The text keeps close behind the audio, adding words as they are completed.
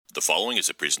The following is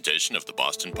a presentation of the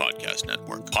Boston Podcast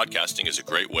Network. Podcasting is a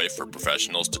great way for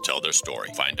professionals to tell their story.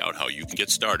 Find out how you can get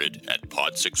started at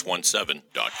pod617.com.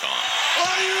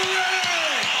 Are you ready?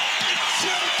 It's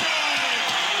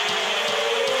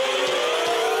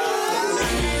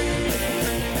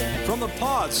showtime! From the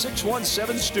Pod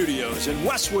 617 studios in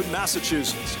Westwood,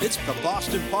 Massachusetts, it's the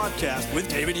Boston Podcast with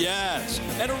David Yaz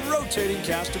and a rotating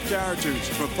cast of characters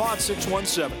from Pod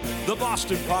 617, the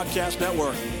Boston Podcast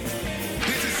Network.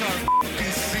 This is our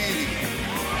f***ing city.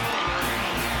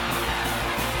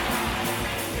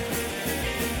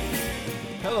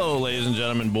 Hello, ladies and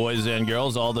gentlemen, boys and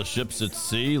girls, all the ships at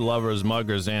sea, lovers,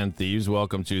 muggers, and thieves.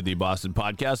 Welcome to the Boston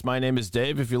Podcast. My name is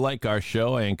Dave. If you like our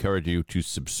show, I encourage you to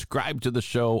subscribe to the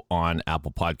show on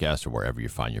Apple Podcasts or wherever you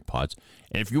find your pods.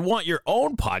 And if you want your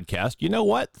own podcast, you know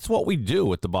what? That's what we do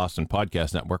with the Boston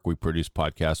Podcast Network. We produce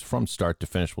podcasts from start to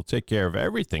finish. We'll take care of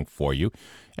everything for you.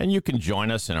 And you can join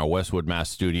us in our Westwood, Mass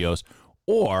studios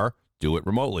or do it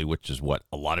remotely, which is what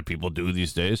a lot of people do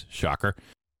these days. Shocker.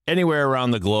 Anywhere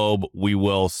around the globe, we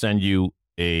will send you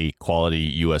a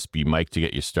quality USB mic to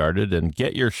get you started and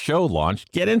get your show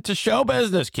launched. Get into show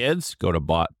business, kids. Go to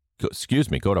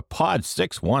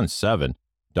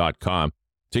pod617.com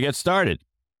to get started.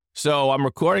 So I'm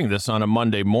recording this on a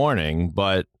Monday morning,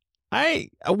 but I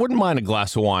wouldn't mind a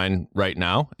glass of wine right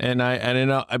now, and I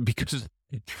know because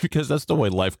that's the way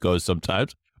life goes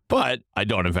sometimes. But I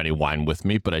don't have any wine with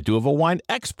me, but I do have a wine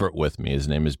expert with me. His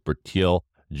name is Bertil.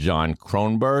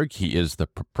 Jean-Chronberg. He is the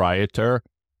proprietor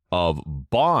of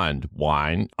Bond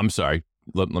Wine. I'm sorry,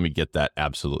 let me get that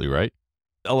absolutely right.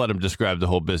 I'll let him describe the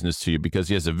whole business to you because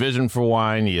he has a vision for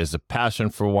wine, he has a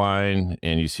passion for wine,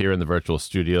 and he's here in the virtual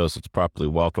studios. Let's properly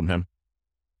welcome him.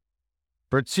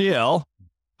 Bertil,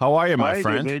 how are you, my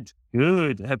friend? David.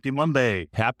 Good. Happy Monday.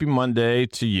 Happy Monday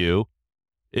to you.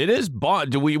 It is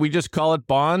Bond. Do we just call it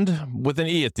Bond with an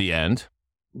E at the end?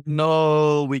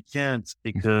 No, we can't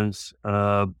because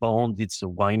Bond, it's a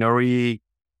winery.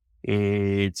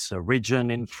 It's a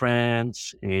region in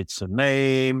France. It's a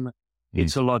name.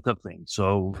 It's a lot of things.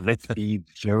 So let's be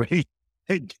very,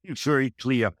 very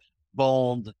clear.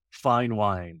 Bond, fine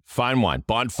wine. Fine wine.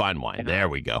 Bond, fine wine. There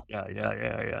we go.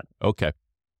 Yeah. Okay.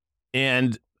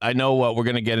 And I know we're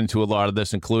going to get into a lot of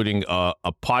this, including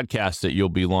a podcast that you'll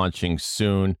be launching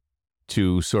soon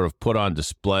to sort of put on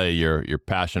display your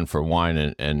passion for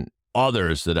wine and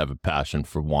others that have a passion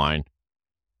for wine.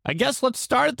 I guess let's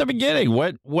start at the beginning.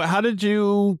 How did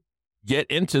you get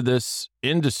into this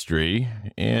industry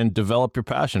and develop your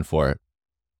passion for it?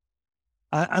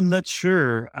 I'm not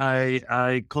sure.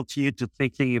 I continue to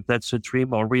thinking if that's a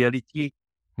dream or reality.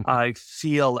 I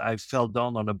feel I fell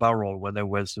down on a barrel when I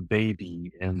was a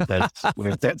baby, and that's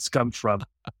where that's come from.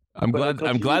 I'm glad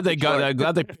they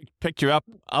picked you up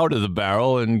out of the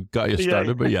barrel and got you started.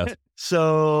 Yeah. But yes.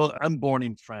 So I'm born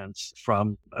in France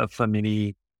from a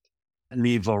family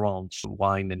live around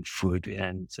wine and food,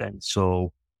 and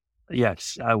so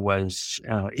yes, I was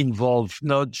involved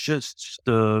not just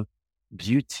the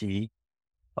beauty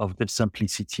of the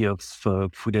simplicity of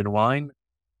food and wine,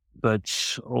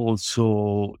 but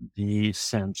also the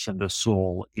sense and the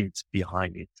soul it's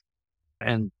behind it,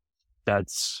 and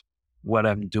that's what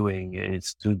I'm doing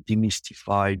is to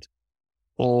demystify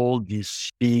all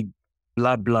these big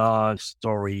blah, blah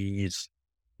stories.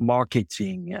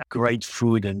 Marketing, great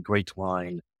food and great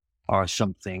wine are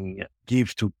something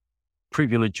give to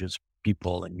privileged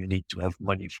people, and you need to have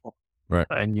money for. Right.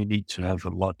 And you need to have a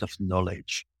lot of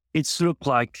knowledge. It's look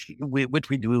like what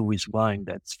we do with wine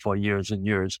that's for years and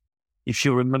years. If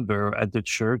you remember at the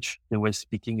church, they were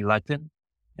speaking Latin.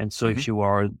 And so if you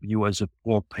as a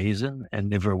poor peasant and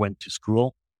never went to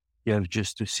school, you have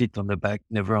just to sit on the back,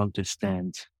 never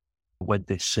understand what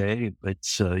they say,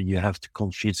 but you have to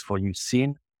confess for your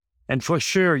sin. And for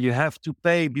sure, you have to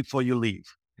pay before you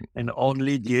leave. And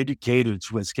only the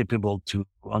educators was capable to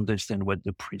understand what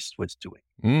the priest was doing.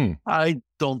 I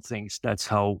don't think that's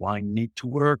how wine need to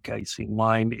work. I think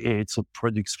wine, it's a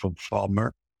product from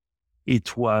farmer.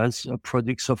 It was a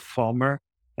product of farmer.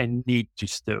 And need to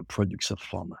stay products of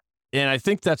farmer. And I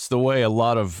think that's the way a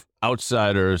lot of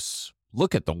outsiders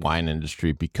look at the wine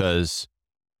industry, because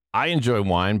I enjoy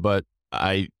wine, but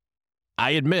I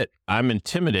admit I'm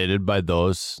intimidated by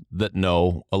those that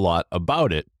know a lot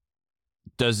about it.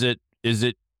 Is it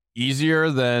easier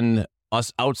than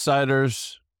us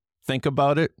outsiders think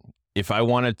about it? If I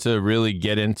wanted to really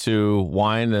get into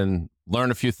wine and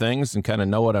learn a few things and kind of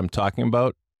know what I'm talking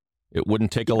about, it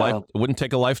wouldn't take it wouldn't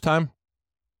take a lifetime?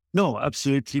 No,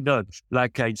 absolutely not.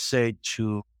 Like I said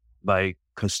to my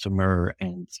customer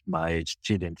and my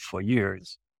student for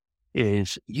years,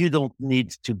 is you don't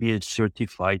need to be a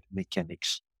certified mechanic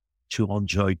to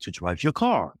enjoy to drive your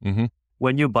car. Mm-hmm.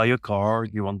 When you buy a car,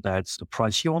 you want that's the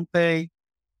price you want to pay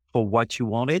for what you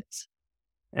want it.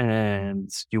 And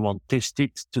you want to test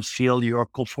it to feel you're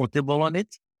comfortable on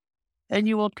it. And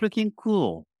you want looking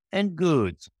cool and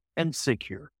good and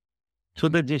secure. So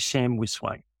that's the same with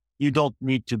wine. You don't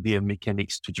need to be a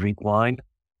mechanic to drink wine.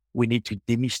 We need to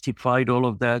demystify all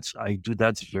of that. I do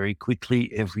that very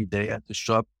quickly every day at the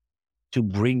shop to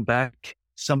bring back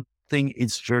something.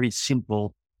 It's very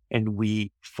simple and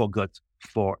we forgot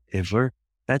forever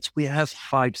that we have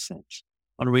 5 cents.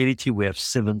 In reality, we have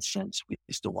 7 cents with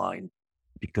the wine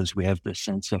because we have the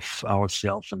sense of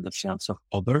ourselves and the sense of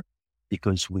other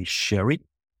because we share it.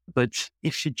 But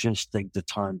if you just take the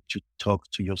time to talk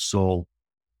to your soul,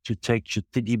 to take your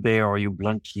teddy bear or your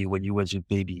blankie when you was a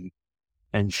baby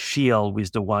and feel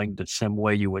with the wine the same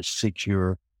way you were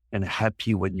secure and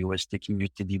happy when you was taking your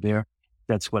teddy bear,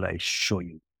 that's what I show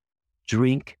you.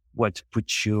 Drink what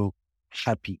puts you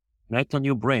happy, not on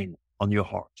your brain, on your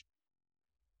heart.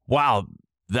 Wow,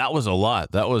 that was a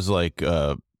lot. That was like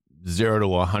 0 to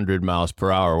 100 miles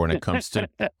per hour when it comes to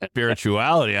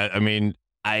spirituality.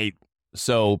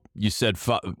 So you said,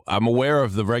 I'm aware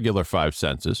of the regular 5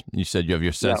 senses. You said you have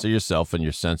your sense of yourself and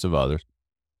your sense of others.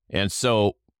 And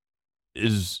so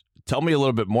tell me a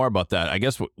little bit more about that. I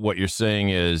guess what you're saying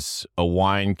is a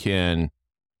wine can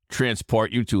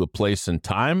transport you to a place and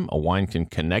time. A wine can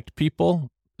connect people.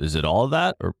 Is it all of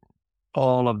that? Or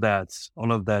all of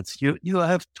that. You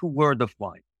have 2 words of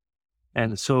wine.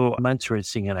 And so I'm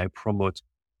interesting and I promote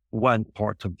one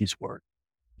part of this word.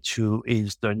 2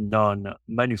 is the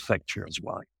non-manufacturer's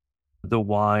wine. The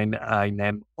wine I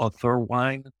name author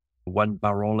wine, 1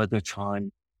 barrel at a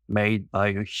time, made by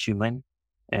a human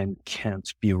and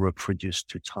can't be reproduced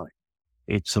to time.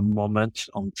 It's a moment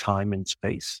on time and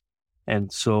space.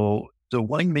 And so the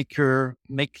winemaker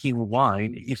making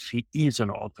wine, if he is an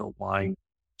author wine,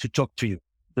 to talk to you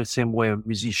the same way a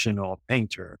musician or a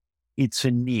painter, it's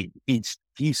a need. It's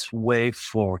this way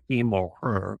for him or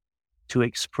her to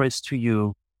express to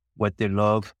you what they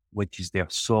love, what is their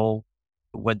soul,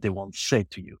 what they want to say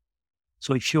to you.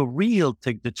 So if you really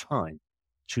take the time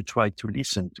to try to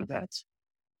listen to that,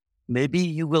 maybe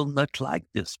you will not like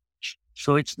this much.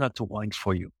 So it's not a wine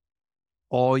for you.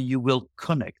 Or you will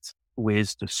connect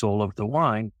with the soul of the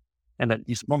wine. And at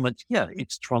this moment,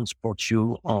 it transports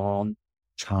you on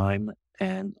time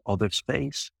and other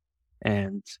space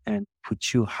and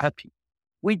puts you happy.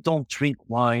 We don't drink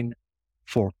wine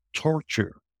for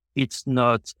torture. It's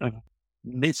not a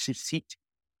necessity.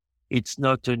 It's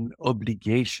not an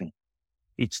obligation.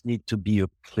 It needs to be a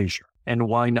pleasure. And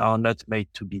wine are not made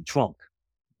to be drunk.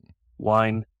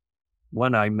 Wine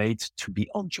are made to be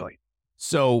enjoyed.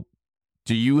 So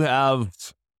do you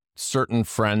have certain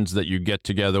friends that you get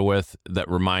together with that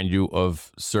remind you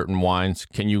of certain wines?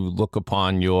 Can you look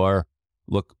upon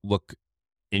look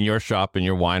in your shop, in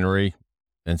your winery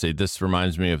and say, this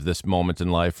reminds me of this moment in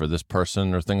life or this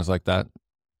person or things like that?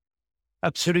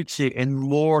 Absolutely. And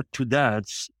more to that,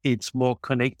 it's more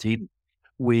connected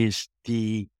with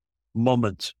the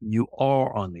moment you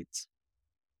are on it.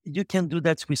 You can do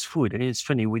that with food. And it's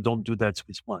funny, we don't do that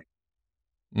with wine.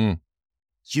 Do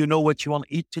you know what you want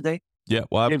to eat today? Yeah.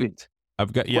 Well,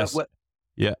 I've got, yes.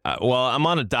 Yeah. Well, I'm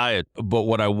on a diet, but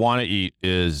what I want to eat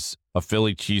is a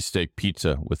Philly cheesesteak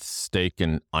pizza with steak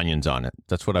and onions on it.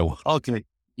 That's what I want. Okay.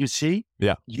 You see?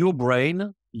 Yeah. Your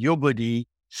brain, your body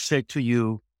said to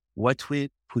you, what will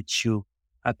put you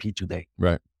happy today?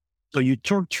 Right. So you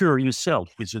torture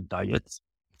yourself with a diet,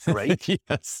 right?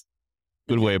 Yes.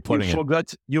 Good way of putting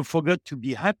it. You forgot to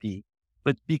be happy,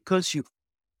 but because you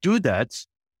do that,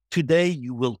 today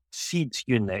you will feed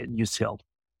yourself.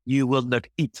 You will not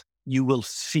eat. You will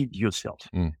feed yourself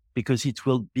because it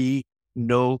will be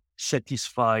no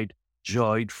satisfied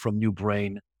joy from your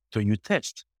brain to your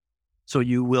taste. So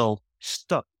you will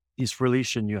stop this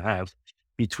relation you have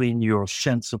between your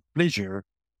sense of pleasure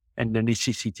and the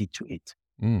necessity to eat.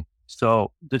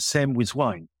 So the same with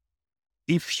wine.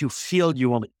 If you feel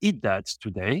you want to eat that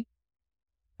today,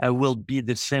 I will be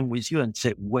the same with you and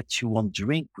say what you want to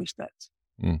drink with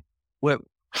that. Well,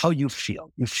 how you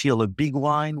feel. You feel a big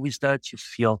wine with that. You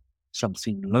feel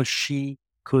something lushy,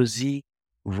 cozy,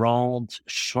 round,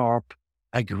 sharp,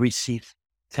 aggressive,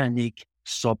 tannic,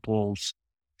 supple,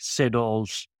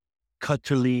 settles,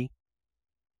 cutlery.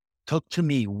 Talk to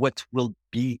me. What will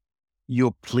be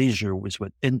your pleasure with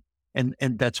what? And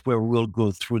that's where we'll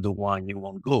go through the wine you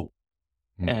want to go.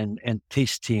 And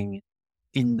tasting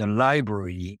in the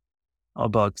library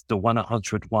about the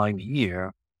 100 wine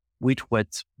here with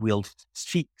what will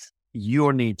fit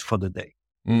your need for the day.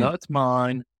 Not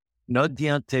mine, not the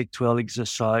intellectual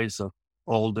exercise of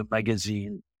all the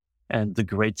magazine and the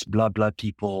great blah, blah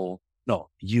people. No,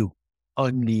 you,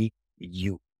 only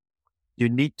you. You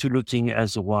need to looking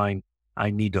as a wine. I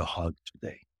need a hug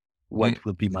today. What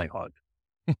will be my hug?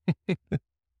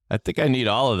 I think I need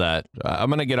all of that. I'm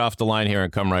going to get off the line here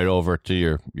and come right over to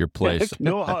your place.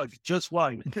 No hug, just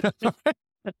wine.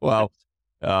 Well,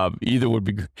 either would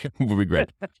be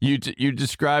great. You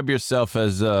describe yourself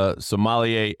as a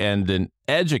sommelier and an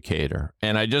educator,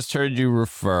 and I just heard you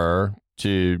refer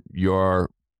to your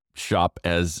shop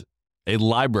as a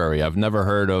library. I've never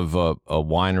heard of a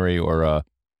winery or a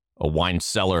wine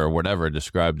cellar or whatever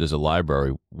described as a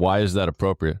library. Why is that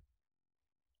appropriate?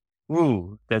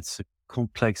 Ooh, that's a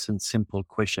complex and simple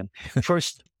question.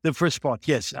 The first part,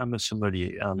 yes, I'm a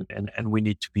sommelier, and we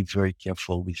need to be very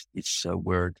careful with this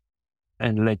word.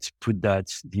 And let's put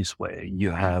that this way.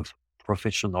 You have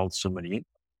professional sommelier,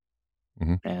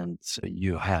 and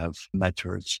you have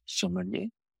matters sommelier,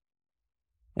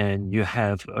 and you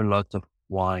have a lot of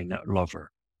wine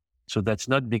lover. So that's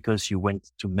not because you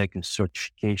went to make a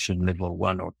certification level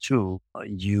 1 or 2,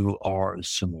 you are a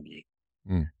sommelier.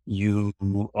 You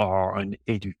are an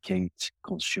educated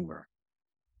consumer.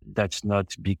 That's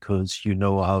not because you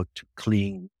know how to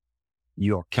clean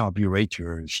your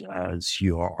carburetors as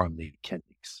you are a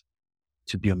mechanics.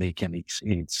 To be a mechanic,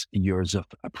 it's years of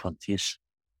apprentice,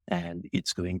 and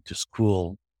it's going to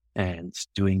school and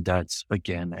doing that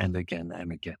again and again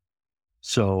and again.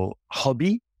 So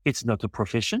hobby, it's not a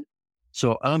profession.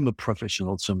 So I'm a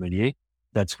professional sommelier.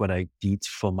 That's what I did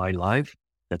for my life.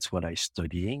 That's what I'm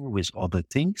studying with other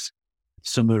things.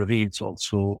 Sommelier is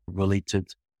also related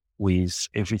with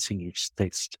everything is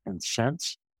taste and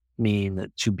sense.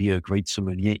 Mean to be a great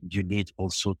sommelier, you need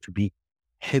also to be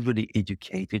heavily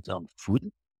educated on food,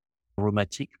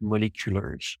 aromatic,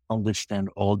 moleculars, understand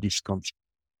all these concepts.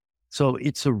 So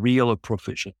it's a real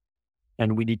profession,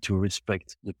 and we need to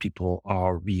respect the people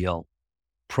are real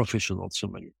professional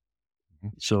sommelier.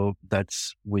 So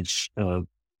that's with a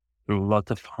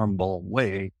lot of humble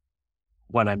way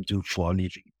what I'm doing for a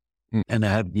living, and I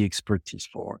have the expertise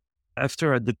for it.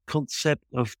 After the concept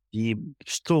of the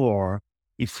store,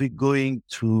 if we're going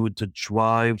to the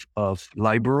drive of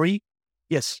library,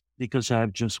 yes, because I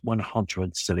have just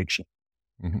 100 selection.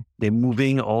 They're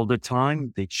moving all the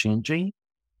time, they're changing,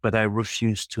 but I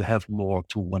refuse to have more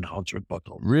to 100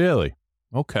 bottles. Really?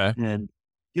 Okay. And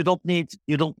you don't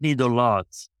need a lot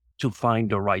to find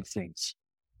the right things.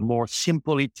 More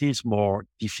simple it is, more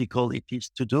difficult it is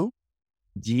to do.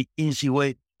 The easy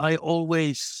way, I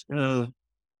always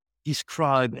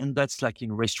describe, and that's like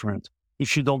in restaurant.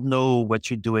 If you don't know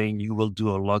what you're doing, you will do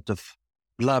a lot of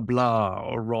blah,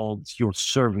 blah around your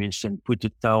service and put a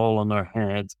towel on your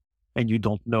head, and you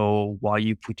don't know why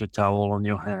you put a towel on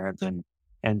your head,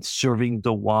 and serving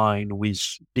the wine with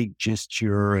big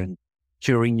gesture and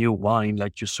carrying your wine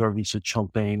like you service a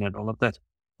champagne and all of that.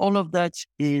 All of that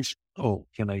is,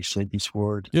 can I say this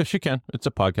word? Yes, you can. It's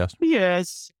a podcast.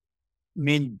 Yes.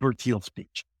 Mean Bertil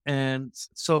speech. And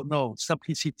so, no,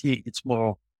 simplicity, it's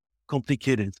more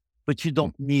complicated, but you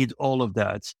don't need all of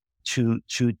that to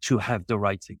have the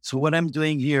right thing. So what I'm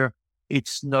doing here,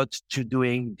 it's not to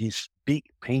doing this big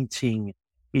painting.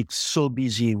 It's so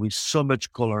busy with so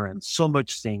much color and so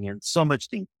much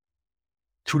thing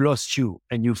to lose you.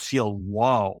 And you feel,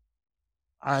 wow,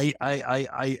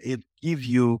 I give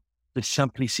you the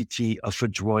simplicity of a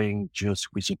drawing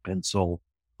just with a pencil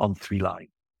on 3 lines.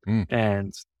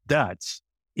 And that's,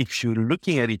 if you're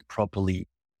looking at it properly,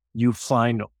 you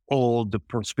find all the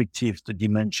perspective, the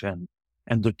dimension,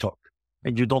 and the talk.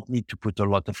 And you don't need to put a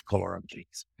lot of color on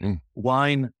things.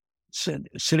 Wine,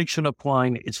 selection of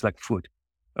wine, it's like food.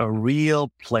 A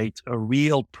real plate, a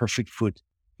real perfect food,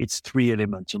 it's 3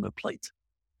 elements on a plate.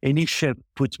 Any chef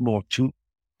puts more 2,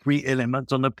 3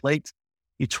 elements on a plate,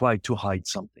 he tries to hide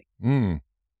something.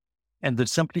 And the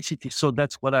simplicity, so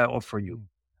that's what I offer you.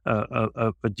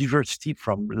 A diversity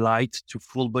from light to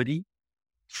full body,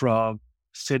 from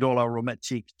subtle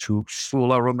aromatic to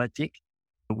full aromatic,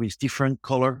 with different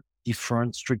color,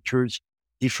 different structures,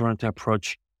 different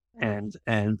approach. And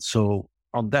so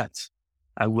on that,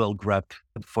 I will grab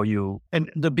for you.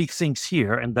 And the big things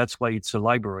here, and that's why it's a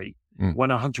library,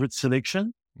 100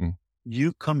 selection.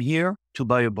 You come here to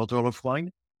buy a bottle of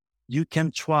wine. You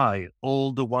can try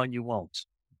all the wine you want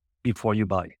before you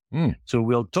buy. So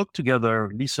we'll talk together,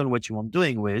 listen what you want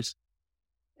doing with,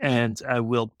 and I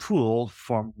will pull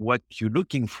from what you're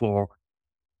looking for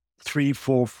 3,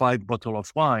 4, 5 bottles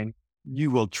of wine. You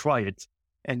will try it,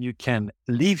 and you can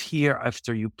leave here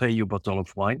after you pay your bottle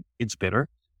of wine. It's better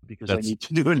because I need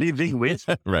to do a living with.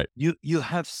 Right. You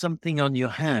have something on your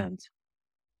hand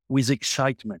with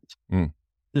excitement.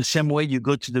 The same way you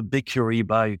go to the bakery,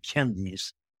 buy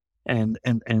candies,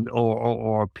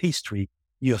 or pastry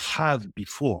you have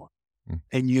before,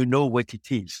 and you know what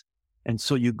it is. And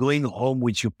so you're going home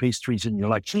with your pastries and you're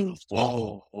like,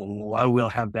 oh, I will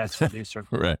have that for dessert.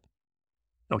 Right.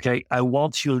 Okay. I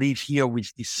want you to leave here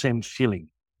with the same feeling.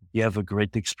 You have a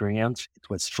great experience. It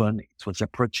was fun. It was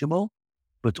approachable,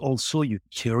 but also you're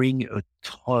carrying a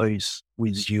toys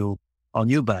with you on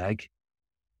your bag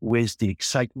with the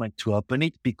excitement to open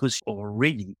it because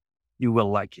already you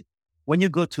will like it. When you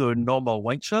go to a normal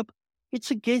wine shop, it's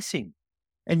a guessing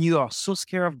and you are so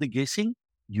scared of the guessing.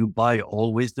 You buy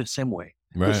always the same way,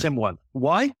 the same one.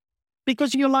 Why?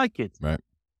 Because you like it. Right.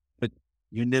 But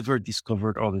you never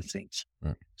discovered other things.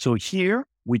 Right. So here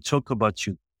we talk about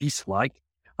your dislike.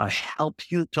 I help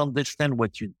you to understand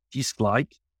what you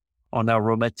dislike on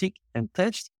aromatic and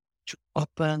taste to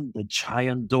open the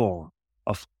giant door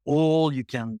of all you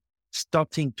can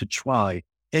starting to try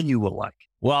and you will like.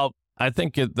 Well, I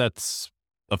think that's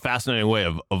a fascinating way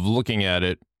of looking at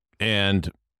it, and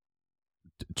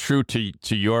true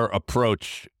to your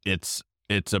approach, it's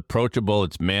approachable,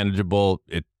 it's manageable,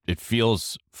 it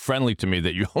feels friendly to me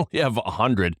that you only have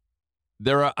 100.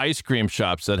 There are ice cream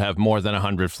shops that have more than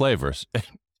 100 flavors.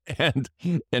 And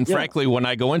frankly, when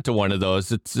I go into one of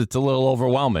those, it's a little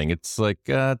overwhelming. It's like,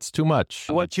 it's too much.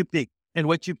 What you pick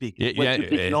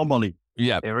normally.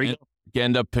 Yeah. There you go. You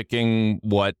end up picking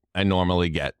what I normally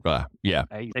get. Yeah.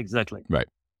 Exactly. Right.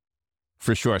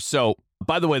 For sure. So,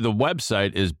 by the way, the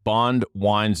website is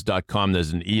bondwines.com.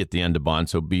 There's an E at the end of Bond,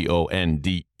 so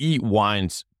BONDE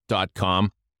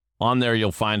wines.com. On there,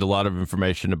 you'll find a lot of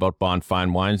information about Bond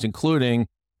Fine Wines, including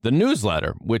the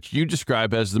newsletter, which you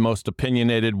describe as the most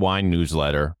opinionated wine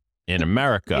newsletter in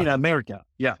America. In America,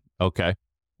 yeah. Okay.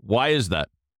 Why is that?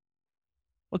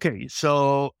 Okay,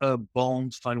 so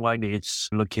Bond Fine Wine is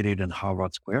located in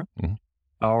Harvard Square. Mm-hmm.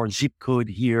 Our zip code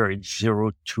here is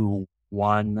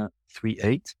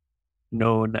 02138,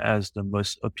 known as the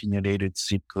most opinionated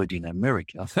zip code in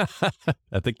America.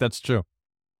 I think that's true.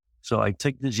 So I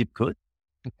take the zip code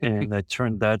and I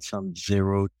turn that from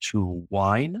 0 to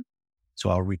wine. So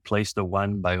I'll replace the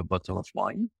one by a bottle of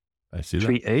wine. I see that.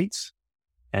 38.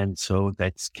 And so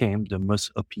that came the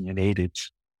most opinionated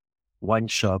wine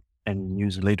shop and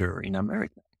newsletter in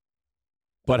America.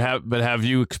 But have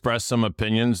you expressed some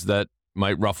opinions that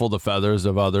might ruffle the feathers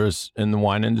of others in the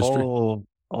wine industry?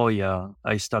 Oh yeah.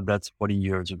 I started that 40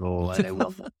 years ago and I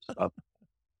will not stop.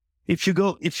 If you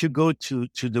go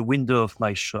to the window of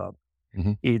my shop,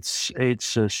 mm-hmm. it's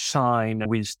a sign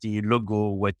with the logo,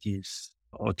 what is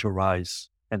authorized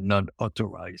and not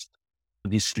authorized.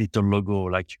 This little logo,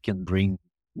 like you can bring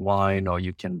wine or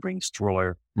you can bring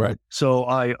stroller. Right. So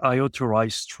I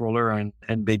authorize stroller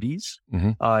and babies.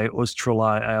 Mm-hmm. I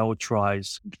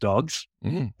authorize dogs.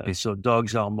 Mm-hmm. So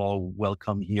dogs are more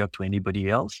welcome here to anybody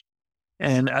else.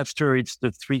 And after, it's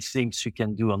the three things you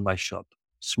can do on my shop: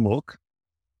 smoke,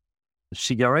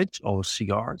 cigarette or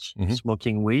cigars, mm-hmm.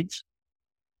 smoking weeds.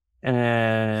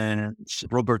 And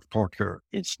Robert Parker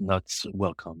is not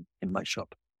welcome in my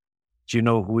shop. Do you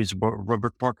know who is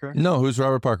Robert Parker? No, who's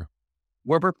Robert Parker?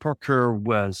 Robert Parker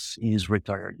he's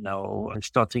retired now,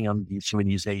 starting on the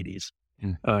 70s, 80s.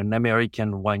 An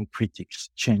American wine critics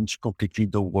changed completely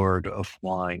the world of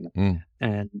wine.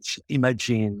 And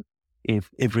imagine if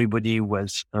everybody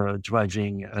was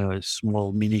driving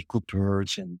small Mini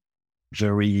Coopers and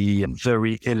very,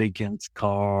 very elegant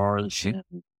cars.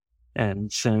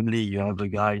 And suddenly you have the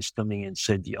guys coming and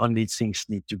said, the only things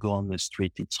need to go on the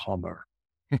street, it's Hummer.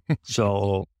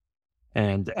 So,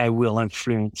 and I will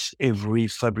influence every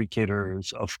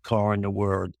fabricators of car in the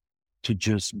world to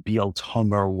just build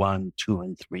Hummer 1, 2,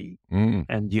 and 3.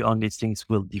 And the only things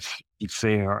will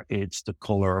differ, it's the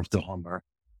color of the Hummer.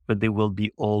 But they will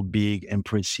be all big,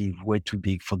 impressive, way too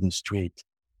big for the street.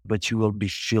 But you will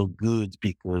feel good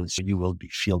because you will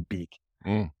feel big.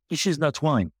 This is not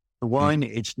wine. The wine,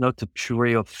 it's not a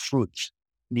puree of fruits.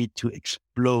 Need to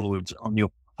explode on your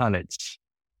palates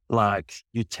like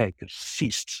you take a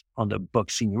fist on a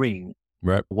boxing ring.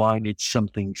 Right. Wine, it's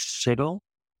something settled,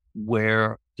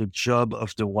 where the job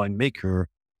of the winemaker,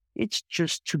 it's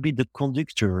just to be the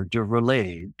conductor, the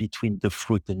relay between the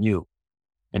fruit and you.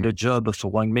 And the job of a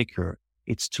winemaker,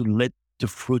 it's to let the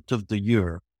fruit of the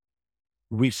year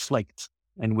reflect.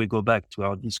 And we go back to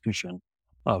our discussion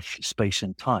of space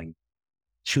and time,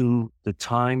 to the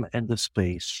time and the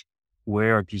space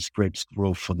where these grapes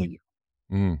grow for the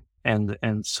year.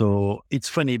 And so it's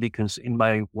funny because in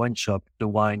my wine shop, the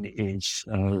wine is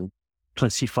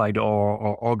classified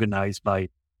or organized by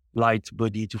light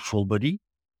body to full body.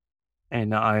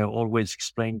 And I always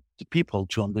explain to people,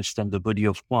 to understand the body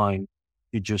of wine,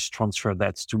 you just transfer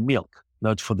that to milk,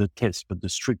 not for the taste, but the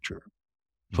structure.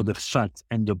 for the fat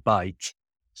and the bite.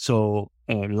 So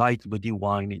a light body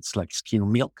wine, it's like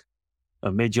skim milk.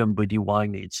 A medium body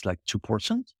wine, it's like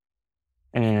 2%.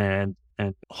 And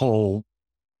whole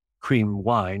cream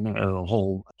wine, a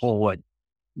whole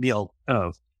milk,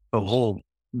 a whole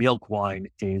milk wine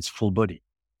is full body.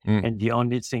 And the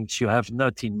only things you have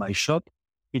not in my shop,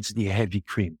 it's the heavy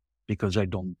cream, because I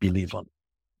don't believe on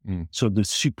it. So the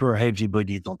super heavy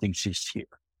body don't exist here.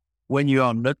 When you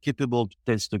are not capable to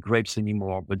taste the grapes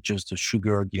anymore, but just the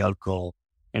sugar, the alcohol,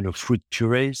 and the fruit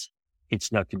purees,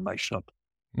 it's not in my shop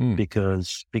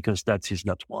because that is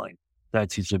not wine.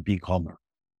 That is a big Hummer.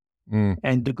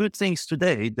 And the good things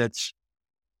today,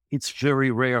 it's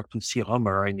very rare to see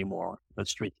Hummer anymore on the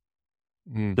street.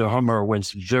 The Hummer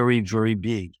was very, very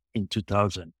big in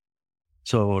 2000.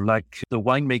 So like the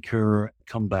winemaker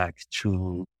come back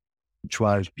to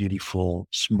drive beautiful,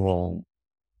 small,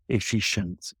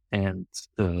 efficient, and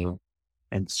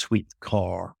sweet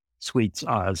car, sweet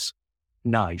as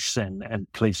nice and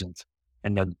pleasant,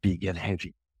 and not big and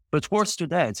heavy. But worse to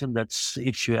that, and that's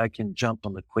I can jump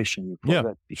on the question you put.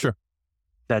 Yeah, sure.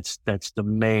 That's the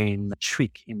main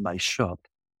trick in my shop.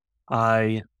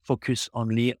 I focus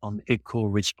only on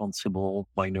eco-responsible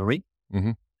winery.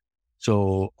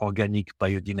 So organic,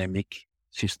 biodynamic,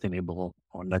 sustainable,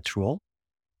 or natural.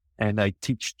 And I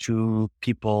teach to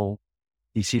people,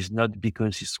 this is not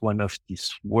because it's one of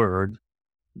these words,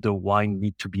 the wine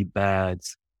need to be bad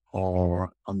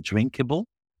or undrinkable.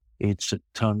 It's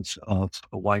tons of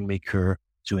winemaker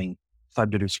doing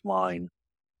fabulous wine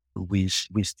with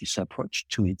this approach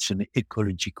to it's an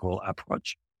ecological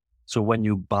approach. So when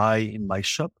you buy in my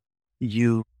shop,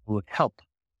 you will help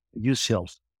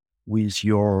yourself with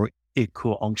your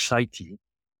eco-anxiety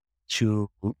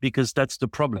because that's the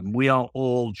problem. We are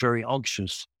all very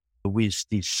anxious with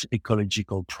these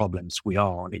ecological problems. We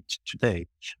are on it today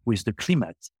with the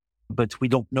climate, but we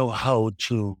don't know how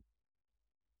to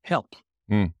help.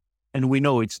 And we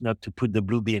know it's not to put the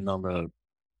blue bin on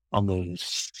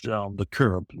the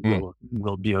curb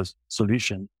will be a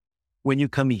solution. When you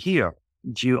come here,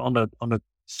 you on a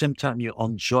same time you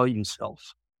enjoy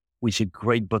yourself with a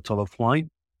great bottle of wine.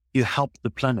 You help the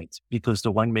planet because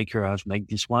the winemaker has made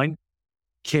this wine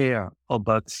care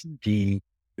about the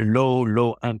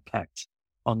low impact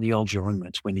on the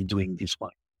environment when you're doing this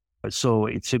wine. So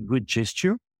it's a good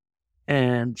gesture.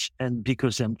 And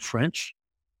because I'm French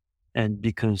and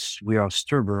because we are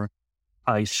stubborn,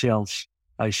 I sell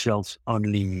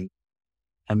only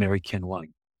American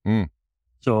wine.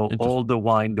 So all the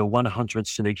wine, the 100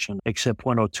 selection, except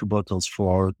 1 or 2 bottles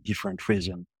for different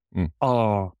reasons,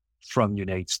 are from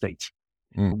United States.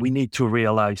 We need to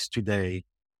realize today,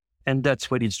 and that's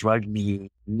what is driving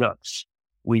me nuts,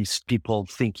 with people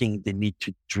thinking they need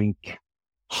to drink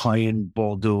high-end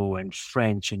Bordeaux and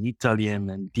French and Italian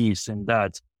and this and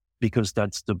that, because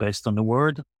that's the best in the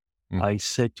world. I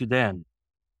said to them,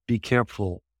 be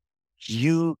careful.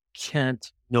 You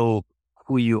can't know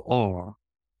who you are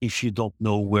if you don't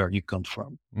know where you come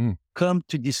from. Come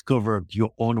to discover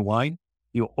your own wine,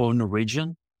 your own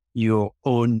region, your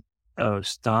own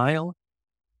style,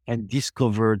 and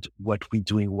discovered what we're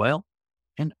doing well.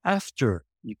 And after,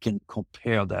 you can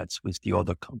compare that with the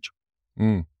other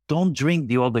country. Don't drink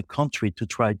the other country to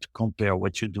try to compare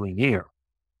what you're doing here.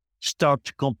 Start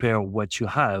to compare what you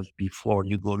have before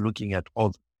you go looking at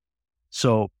other.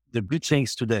 So the good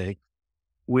things today,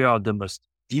 we are the most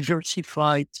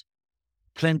diversified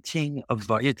planting of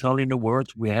varietal in the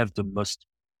world.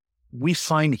 We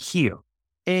find here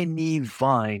any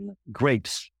vine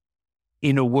grapes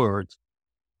in a world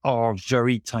are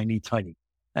very tiny.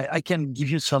 I can give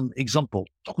you some example.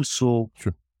 Trousseau,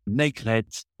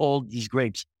 Neclet, all these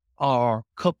grapes are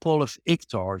couple of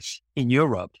hectares in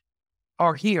Europe,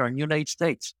 are here in the United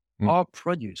States, are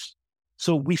produced.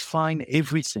 So we find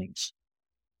everything.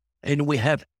 And we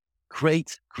have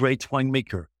great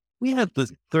winemaker. We have the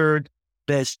 3rd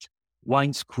best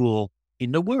wine school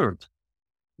in the world.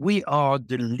 We are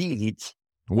the lead.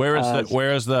 Where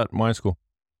is that wine school?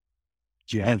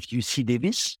 You have UC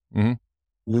Davis,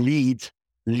 lead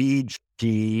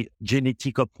the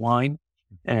genetic of wine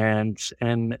and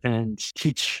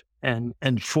teach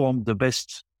and form the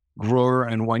best grower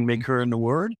and winemaker in the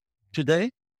world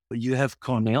today. You have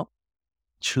Cornell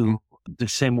to the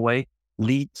same way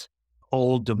lead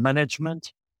all the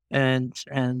management and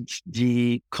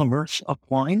the commerce of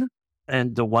wine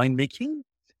and the winemaking.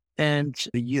 And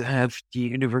you have the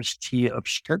University of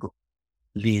Chicago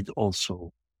lead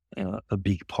also a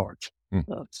big part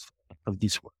of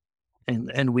this work.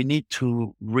 And we need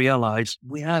to realize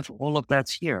we have all of that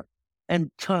here and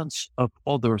tons of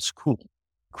other schools.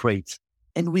 Great.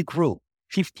 And we grow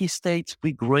 50 states,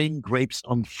 we're growing grapes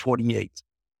on 48.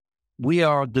 We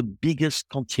are the biggest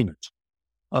continent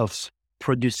of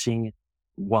producing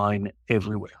wine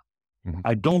everywhere. Mhm.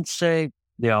 I don't say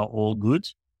they are all good,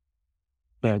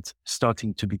 but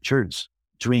starting to be curious.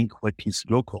 Drink what is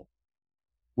local.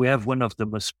 We have one of the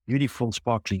most beautiful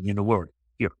sparkling in the world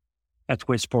here at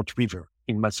Westport River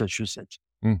in Massachusetts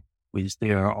with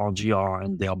their RGR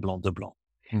and their Blanc de Blanc.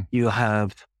 You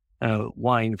have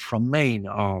wine from Maine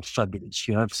are fabulous.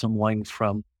 You have some wine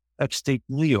from upstate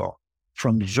New York,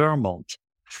 from Vermont,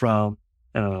 from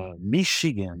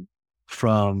Michigan,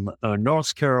 from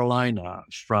North Carolina,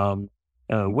 from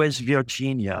West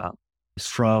Virginia,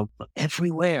 from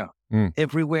everywhere,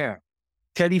 everywhere.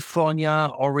 California,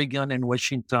 Oregon, and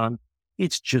Washington,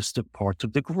 it's just a part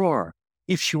of the grower.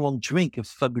 If you want to drink a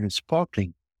fabulous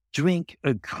sparkling, drink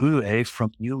a Gruet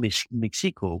from New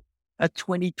Mexico at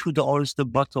 $22 the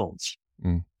bottles.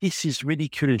 This is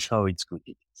ridiculous how it's good.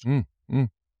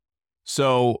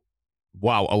 So,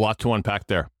 wow, a lot to unpack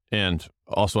there. And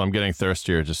also, I'm getting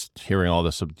thirstier just hearing all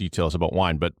this details about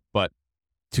wine. But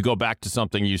to go back to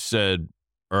something you said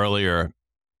earlier,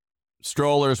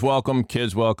 strollers welcome,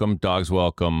 kids welcome, dogs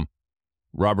welcome,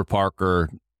 Robert Parker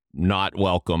not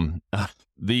welcome.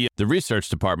 The research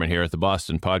department here at the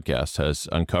Boston Podcast has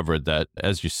uncovered that,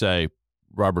 as you say,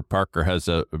 Robert Parker has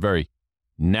a very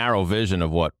narrow vision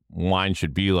of what wine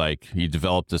should be like. He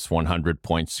developed this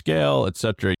 100-point scale,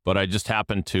 etc. But I just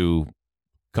happened to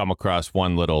come across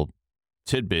one little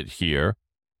tidbit here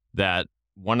that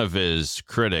one of his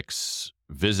critics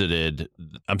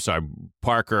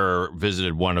Parker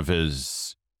visited one of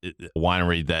his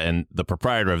winery and the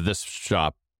proprietor of this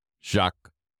shop,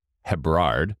 Jacques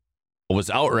Hebrard, was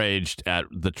outraged at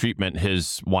the treatment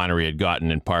his winery had gotten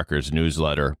in Parker's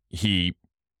newsletter.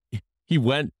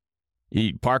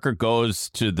 Parker goes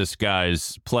to this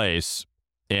guy's place,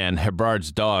 and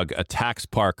Hebrard's dog attacks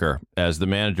Parker as the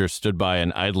manager stood by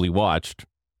and idly watched.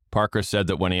 Parker said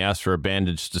that when he asked for a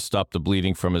bandage to stop the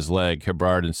bleeding from his leg,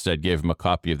 Hebrard instead gave him a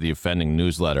copy of the offending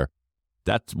newsletter.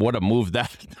 That's what a move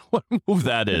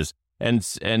that is.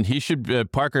 And he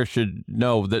should, Parker should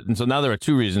know that. And so now there are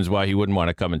two reasons why he wouldn't want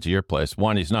to come into your place.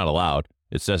 One, he's not allowed.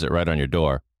 It says it right on your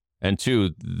door. And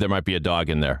two, there might be a dog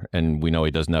in there. And we know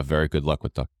he doesn't have very good luck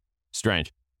with dogs.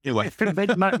 Strange. Anyway.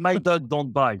 my dog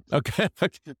don't bite. Okay.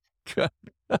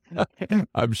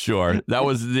 I'm sure. That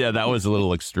was a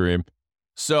little extreme.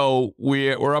 So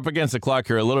we're up against the clock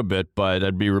here a little bit, but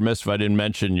I'd be remiss if I didn't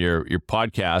mention your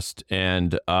podcast,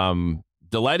 and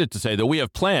delighted to say that we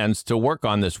have plans to work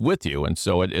on this with you. And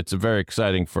so it's very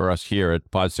exciting for us here at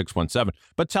Pod 617.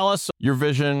 But tell us your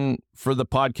vision for the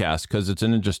podcast, because it's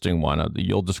an interesting one.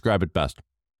 You'll describe it best.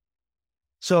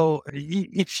 So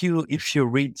if you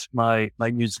read my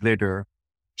newsletter,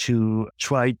 to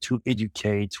try to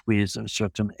educate with a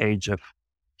certain age of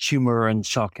humor and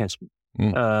sarcasm,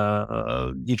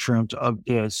 different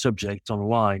subjects on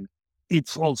wine,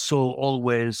 it's also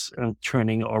always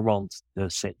turning around the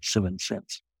seven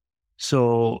sense.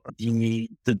 So the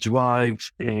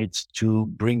drive is to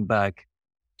bring back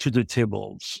to the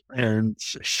tables and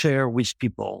share with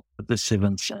people the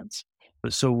seven sense.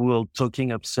 So we're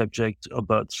talking of subject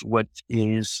about what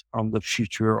is on the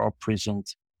future or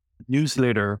present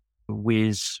newsletter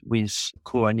with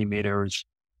co-animators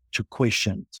to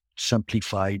question,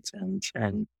 simplify it,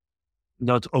 and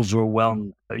not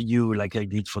overwhelm you like I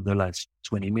did for the last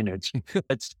 20 minutes,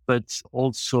 but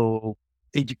also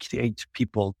educate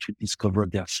people to discover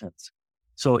their sense.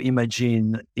 So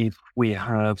imagine if we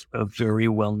have a very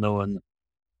well-known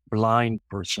blind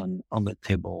person on the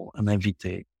table, an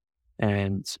invité,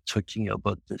 and talking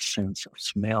about the sense of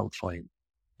smell for him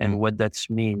and what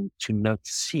that's mean to not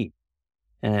see,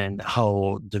 and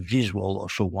how the visual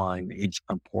of a wine is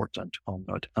important or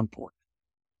not important.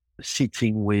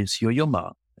 Sitting with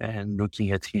Yo-Yo-Ma and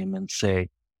looking at him and say,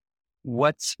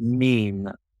 what's mean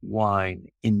wine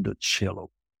in the cello?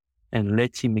 And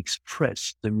let him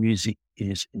express the music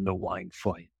is in the wine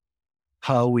for him.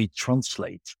 How we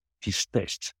translate his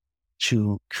taste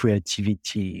to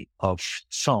creativity of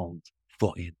sound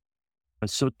for him.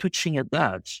 So touching at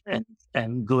that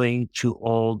and going to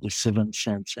all the seven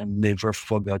sense and never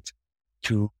forget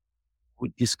to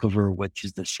discover what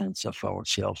is the sense of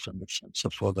ourselves and the sense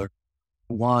of other.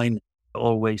 Wine,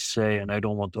 always say, and I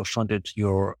don't want to offend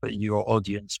your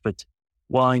audience, but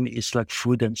wine is like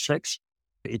food and sex.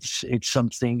 It's some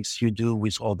things you do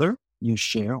with other, you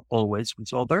share always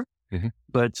with other,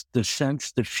 but the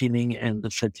sense, the feeling, and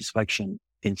the satisfaction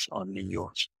is only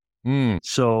yours.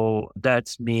 So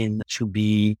that means to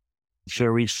be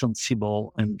very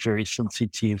sensible and very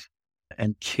sensitive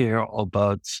and care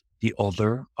about the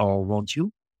other around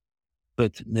you.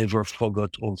 but never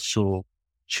forget also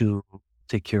to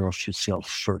take care of yourself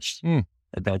first. Mm.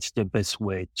 That's the best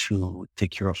way to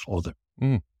take care of others.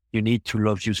 Mm. You need to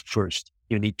love you first.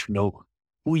 You need to know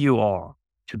who you are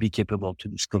to be capable to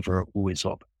discover who is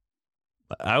other.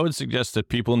 I would suggest that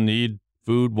people need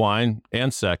food, wine,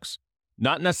 and sex,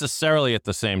 not necessarily at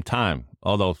the same time,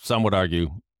 although some would argue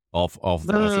all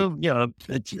Yeah,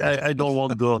 I don't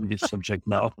want to go on this subject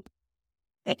now.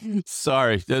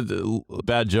 Sorry,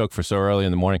 bad joke for so early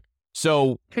in the morning.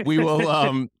 So we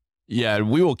will,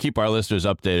 we will keep our listeners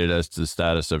updated as to the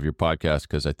status of your podcast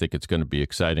because I think it's going to be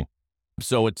exciting.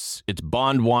 So it's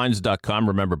bondwines.com.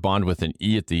 Remember, bond with an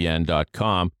E at the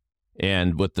end.com.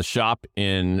 And with the shop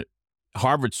in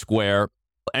Harvard Square,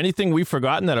 anything we've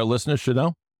forgotten that our listeners should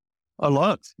know? A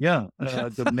lot, yeah.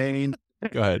 The main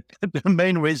Go ahead. the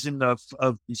main reason of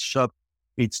this shop,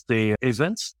 it's the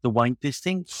events, the wine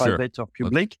tasting, Sure. private or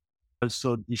public.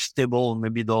 So this table in the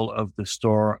middle of the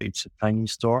store, it's a tiny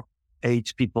store,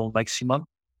 8 people maximum.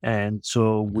 And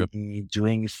so we're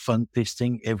doing fun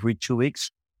tasting every 2 weeks.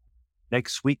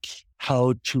 Next week,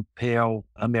 how to pair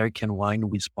American wine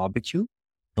with barbecue.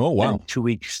 Oh, wow. And 2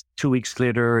 weeks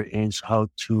later is how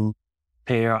to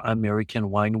pair American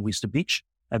wine with the beach,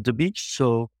 at the beach.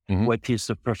 So what is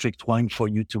the perfect wine for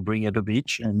you to bring at the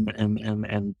beach?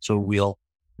 And so we'll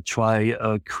try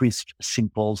a crisp,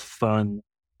 simple, fun,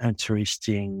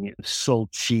 interesting,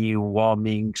 salty,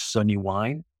 warming, sunny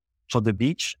wine for the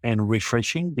beach and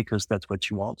refreshing because that's what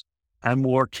you want. I'm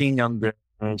working on the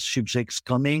subjects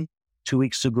coming. 2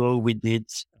 weeks ago, we did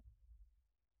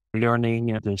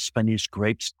learning the Spanish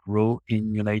grapes grow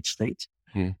in United States.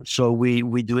 So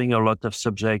we're doing a lot of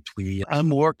subject. I'm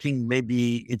working,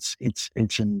 maybe it's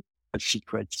a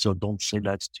secret, so don't say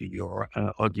that to your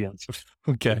audience.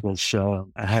 Okay. Because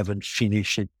I haven't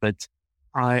finished it, but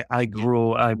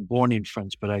I'm born in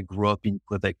France, but I grew up in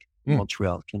Quebec,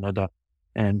 Montreal, Canada.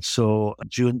 And so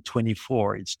June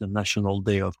 24, it's the National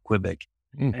Day of Quebec.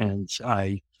 And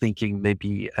I thinking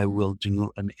maybe I will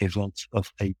do an event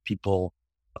of 8 people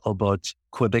about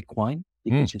Quebec wine,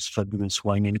 because it's fabulous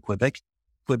wine in Quebec.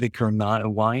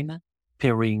 Quebecer wine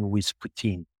pairing with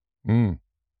poutine.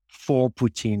 For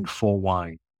poutine, for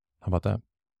wine. How about that?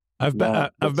 I've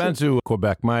been to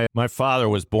Quebec. My father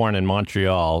was born in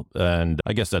Montreal, and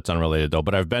I guess that's unrelated though,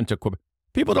 but I've been to Quebec.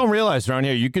 People don't realize around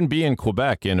here, you can be in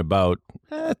Quebec in about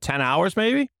 10 hours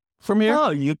maybe from here. Oh,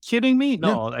 you kidding me?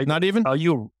 No, not even. Are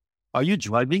you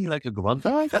driving like a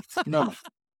grandpa? No.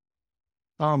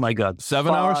 Oh my God.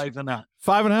 7 hours? 5.5.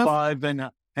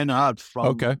 5.5? 5.5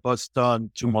 from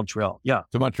Boston to Montreal. Yeah.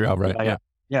 To Montreal, right?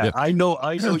 Yeah. I know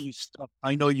you stop.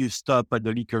 I know you stop at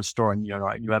the liquor store in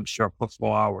New Hampshire for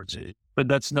 4 hours, but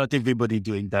that's not everybody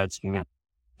doing that.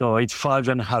 So it's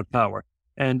 5.5 hours.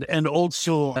 And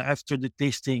also after the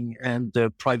tasting and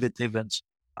the private events,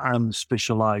 I'm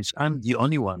specialized. I'm the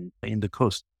only one in the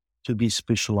coast to be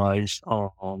specialized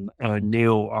on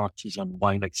neo-artisan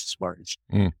wine accessories.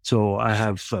 So I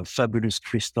have fabulous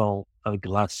crystal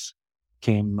glass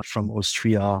came from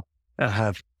Austria. I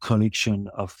have collection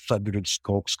of fabulous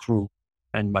corkscrew,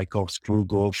 and my corkscrew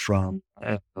go from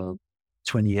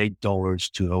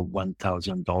 $28 to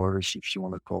 $1,000 if you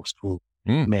want a corkscrew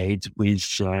made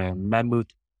with mammoth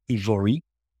ivory.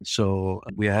 So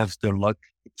we have the luck.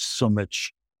 So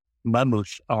much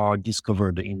mammoths are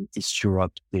discovered in East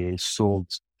Europe. They sold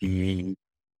the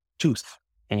tooth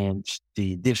and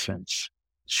the difference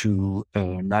to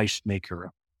a knife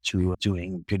maker to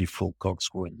doing beautiful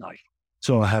corkscrew and knife.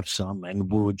 So I have some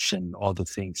and woods and other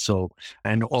things. So,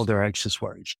 and other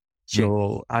accessories.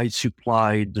 So I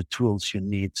supply the tools you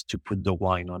need to put the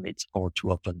wine on it or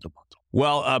to open the bottle.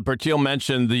 Well, Bertil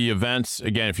mentioned the events.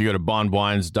 Again, if you go to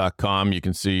bondwines.com, you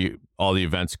can see all the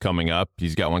events coming up.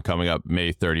 He's got one coming up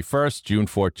May 31st, June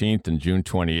 14th, and June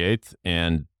 28th.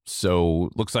 And so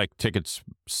looks like tickets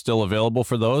still available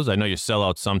for those. I know you sell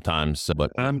out sometimes,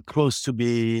 but I'm close to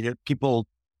be people.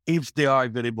 If they are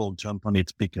available, jump on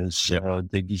it because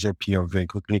they disappear very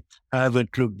quickly. I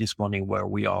haven't looked this morning where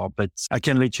we are, but I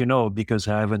can let you know because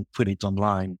I haven't put it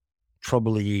online.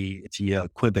 Probably the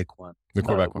Quebec one. The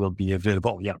Quebec one will be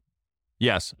available. Yeah.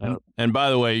 Yes. And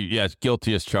by the way, yes,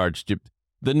 guilty as charged.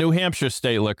 The New Hampshire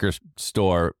State Liquor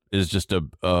Store is just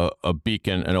a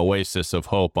beacon, an oasis of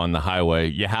hope on the highway.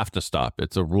 You have to stop.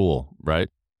 It's a rule, right?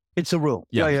 It's a rule.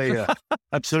 Yeah.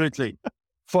 Absolutely.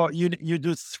 For you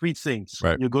do 3 things.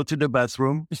 Right. You go to the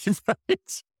bathroom.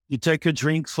 Right. You take a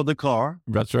drink for the car.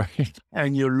 That's right.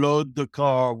 And you load the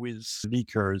car with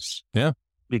liquors. Yeah.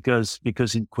 Because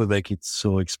in Quebec, it's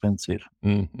so expensive.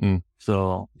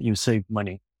 So you save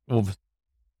money. Well,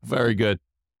 very good.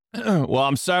 Well,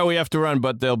 I'm sorry we have to run,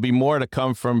 but there'll be more to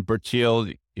come from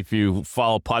Bertil. if you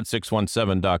follow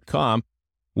pod617.com,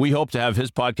 we hope to have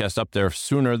his podcast up there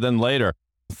sooner than later.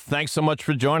 Thanks so much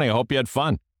for joining. I hope you had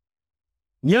fun.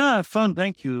 Yeah, fun.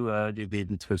 Thank you,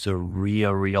 David. It was a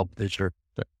real pleasure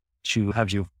to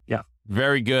have you. Yeah.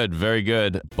 Very good. Very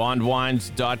good.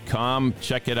 Bondwines.com.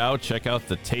 Check it out. Check out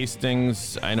the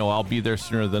tastings. I know I'll be there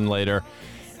sooner than later.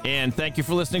 And thank you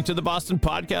for listening to the Boston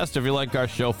Podcast. If you like our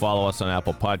show, follow us on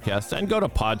Apple Podcasts and go to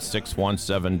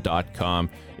pod617.com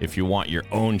if you want your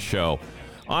own show.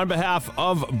 On behalf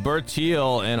of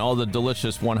Bertil and all the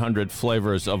delicious 100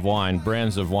 flavors of wine,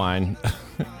 brands of wine,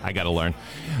 I got to learn.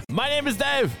 My name is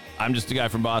Dave. I'm just a guy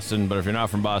from Boston, but if you're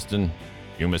not from Boston,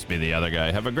 you must be the other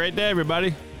guy. Have a great day,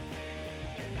 everybody.